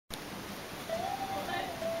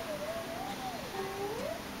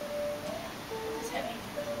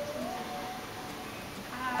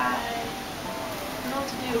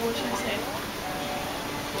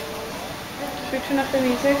turn up the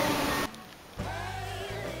music?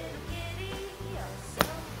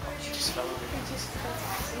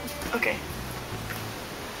 Okay.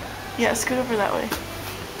 Yeah, scoot over that way.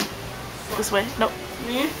 This way. Nope.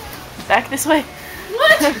 Me? Back this way.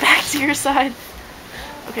 What? Back to your side.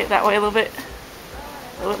 Okay, that way a little bit.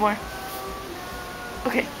 A little bit more.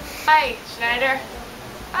 Okay. Hi, Schneider.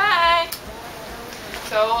 Hi.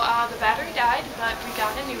 So, the battery died, but we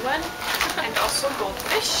got a new one. And also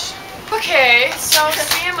goldfish. Okay, so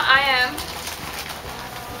CMIM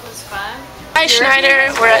was fun. Hi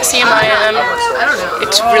Schneider, we're at CMIM.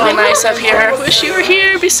 It's really nice up here. Wish you were here,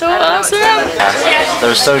 it'd be so awesome.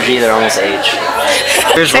 They're so G, they're almost age.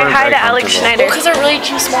 Say hi to Alex Schneider. Because they're really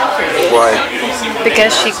too small for me. Why?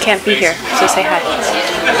 Because she can't be here, so say hi.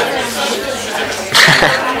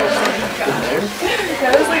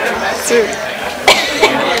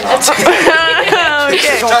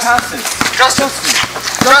 Okay. Justin!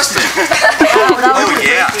 Oh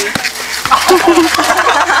yeah!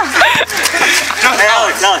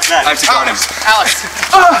 Alex! I have to guard him. Alex!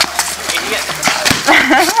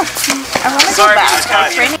 I want to go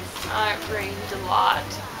back. It rained a lot.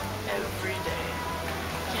 Every day.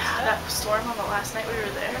 Yeah, that storm on the last night we were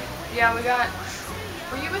there. Yeah, we got...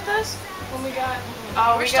 Were you with us when we got...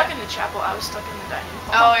 Oh, we were stuck in the chapel. I was stuck in the dining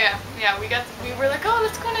Oh hall. yeah, yeah. We were like, oh,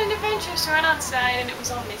 let's go on an adventure. So we went outside, and it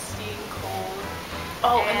was all misty and cold.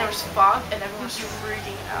 Oh, and there was fog, and everyone was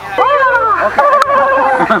freaking out. Yeah.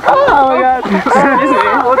 Oh my god. Excuse me.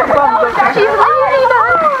 What's the problem?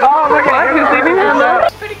 Oh my god, who's leaving me? It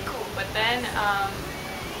was pretty cool, but then,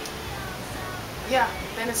 yeah,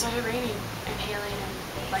 then it started raining and hailing and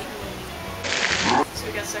lightning. So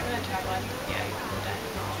we got stuck in the chapel. Yeah, you were in the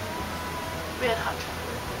dining hall. We had hot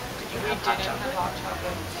chocolate. Did you We have didn't hot chocolate? have hot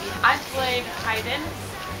chocolate. I played hide-in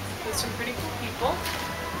with some pretty cool people.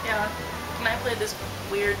 Yeah. And I played this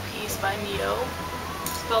weird piece by Mio,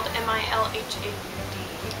 Spelled M-I-L-H-A-U-D.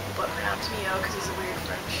 but pronounced Mio because he's a weird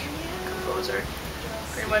French composer.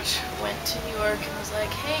 Pretty much went to New York and was like,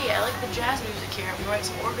 hey, I like the jazz music here. I'm gonna write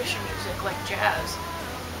some orchestra music like jazz.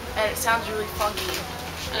 And it sounds really funky.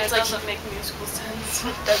 And it it's like doesn't make musical sense.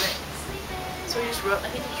 It doesn't. So he just wrote, I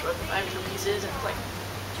think he just wrote the 5 different pieces and was like,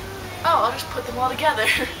 oh, I'll just put them all together.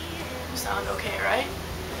 Sound okay, right?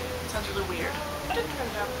 It sounds really weird. But it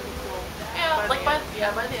turned out pretty cool. Yeah, By by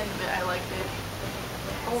the end of it, I liked it.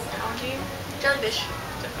 Oh, pounding. Jellyfish.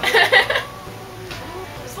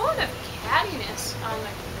 There's a lot of cattiness on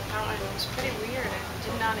the mountain. It was pretty weird. I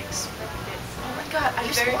did not expect it. Oh my god, I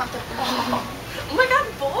just want the ball. Oh my god,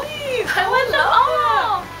 boys! I want the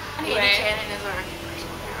ball. Anyway. Anyway, Cannon is our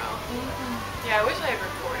personal hero. Yeah, I wish I had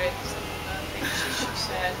recorded some of the things she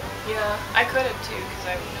said. Yeah. I could have too, because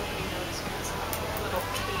nobody noticed me. It's a little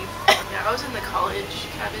cave. Yeah, I was in the college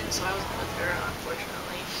cabin, so I wasn't with her,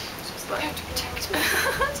 unfortunately. But You have to protect me.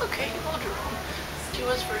 it's okay, you hold your own. She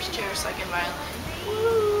was first chair, second violin.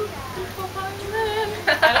 Woo!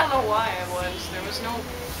 I don't know why I was. There was no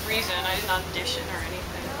reason. I didn't audition or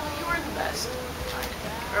anything. Well, you were the best.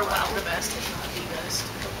 Or one of the best, if not the best.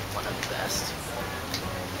 One of the best.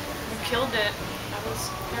 You killed it. I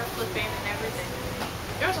was hair flipping and everything.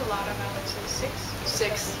 There was a lot of Alexes.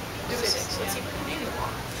 Six. There was six. Let's Yeah. see if we can name them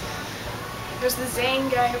all. There's the Zane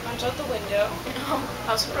guy who punched out the window.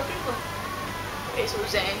 House of Broken Flint. Okay, so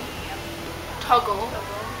Zane, Tuggle,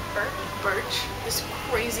 Birch, this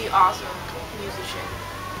crazy awesome musician,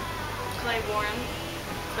 Claiborne.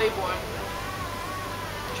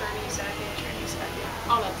 Cherny, Sackett.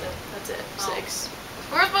 Oh, that's it. That's it. Oh. 6.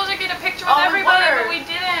 We were supposed to get a picture with Oh, we everybody, were. but we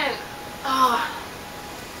didn't. Ah,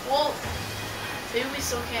 well, maybe we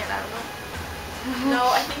still can. I don't know. No,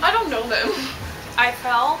 I think I don't know them. I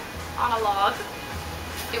fell on a log.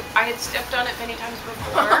 I had stepped on it many times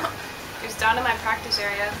before. It was down in my practice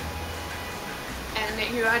area. And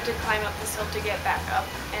you had to climb up this hill to get back up.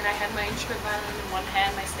 And I had my instrument violin in one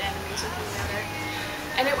hand, my stand of music in the other.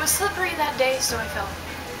 And it was slippery that day, so I fell.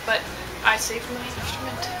 But I saved my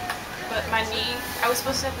instrument. But my knee, I was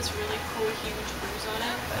supposed to have this really cool, huge bruise on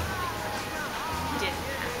it, but it didn't.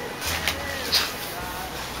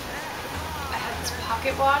 I had this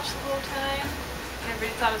pocket watch the whole time. And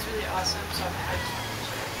everybody thought it was really awesome, so I had to.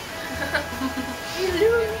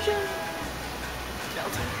 illusion.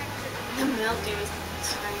 Melting. The melting is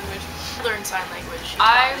sign language. Learn sign language. She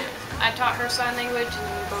I taught it. taught her sign language, and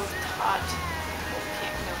then we both taught.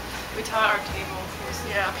 We taught our table.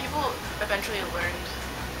 Yeah, people eventually learned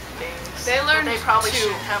things. They learned that they probably two.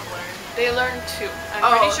 shouldn't have learned. They learned 2. I'm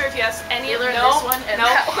Oh. pretty sure if you ask any They of learned no, this one and no,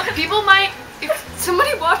 that one. people might. If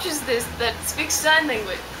somebody watches this that speaks sign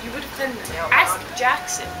language, you would have been. Yeah, Ask loud.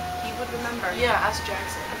 Jackson. He would remember. Yeah, ask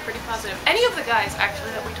Jackson. I'm pretty positive. Any of the guys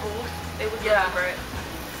actually that we told, They would Yeah. remember it.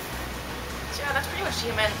 So yeah, that's pretty much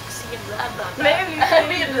CMN. Blah blah blah.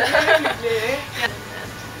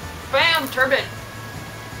 Bam! Turbine.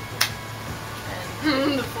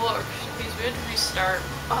 And The floor. These we had to restart.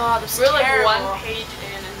 oh, this is We're like terrible. one page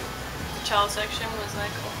in, and the cello section was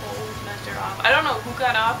like a whole semester off. I don't know who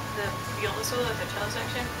got off the viola solo at the cello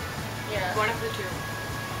section. Yeah. One of the two.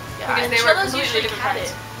 Yeah. Because and they were cellos completely usually different had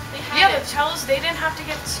kinds. it. They had Yeah, it. the cellos, they didn't have to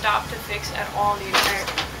get stopped to fix at all the entire.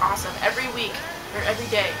 Awesome. Every week or every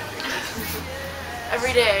day.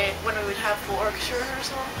 Every day when we would have full orchestra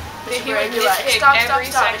rehearsal, He Mr. would Bray would be like, nitpick stop, every and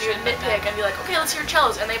you section would of nitpick them. and be like, okay, let's hear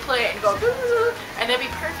cellos, and they play it and go, "Boo," and it'd be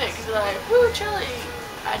perfect. You'd be like, woo, cello.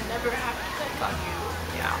 I'd never have to pick on you.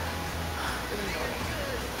 Yeah. Really annoying.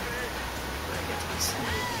 But I get to be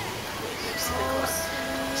sleepy.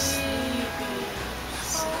 Sleepy.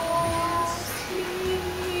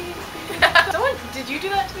 Someone, did you do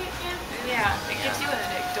that to me at camp? Yeah, it gives you a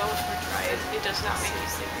headache. Don't try it. It does not make you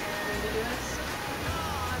sleepy when you do this.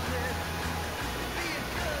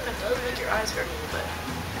 That does make your eyes hurt a little bit.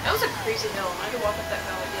 That was a crazy hill. I had to walk up that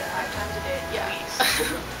hill like 5 times a day. Yeah. At least.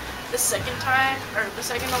 The second time, or the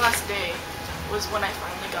second to last day, was when I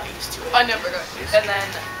finally got used to it. I never got used And then,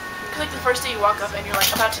 cause like the first day you walk up and you're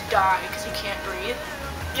like about to die because you can't breathe.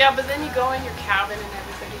 Yeah, but then you go in your cabin and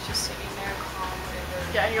everybody's just sitting there calm,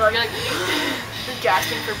 whatever. Yeah, and you're like you're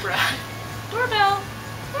gasping for breath. Doorbell!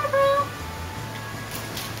 Doorbell!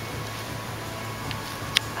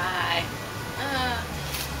 Hi.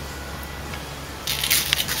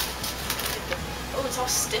 Oh, it's all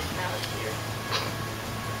stiff now here.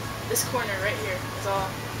 This corner right here is all.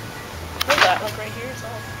 Hold that, like right here is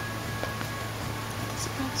all.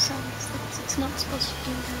 It's not supposed to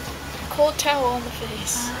do that. Cold towel on the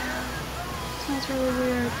face. Smells really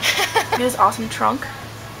weird. This awesome trunk.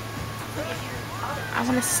 I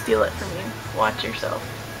want to steal it from you. Watch yourself.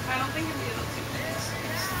 I don't think you'll be able to do this.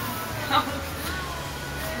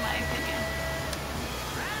 In my opinion.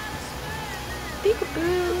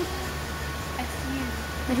 Peekaboo. I see you.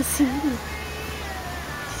 I see you.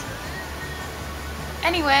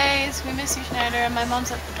 Anyways, we miss you, Schneider, and my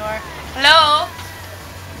mom's at the door. Hello?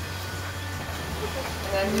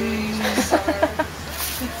 And then we use the summer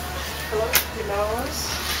pillows.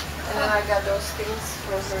 And then I got those things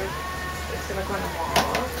for her. It's gonna go in the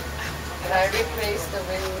wall. And I replaced the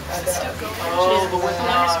wing. Oh, the one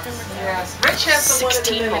Yes. Rich has the one in the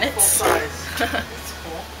 16 middle, minutes. full size. It's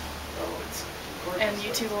cool. Oh, it's gorgeous. And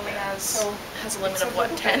YouTube only has a limit of what,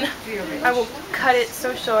 10? I will cut it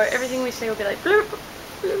so short. Everything we say will be like bloop,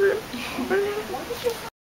 bloop, bloop.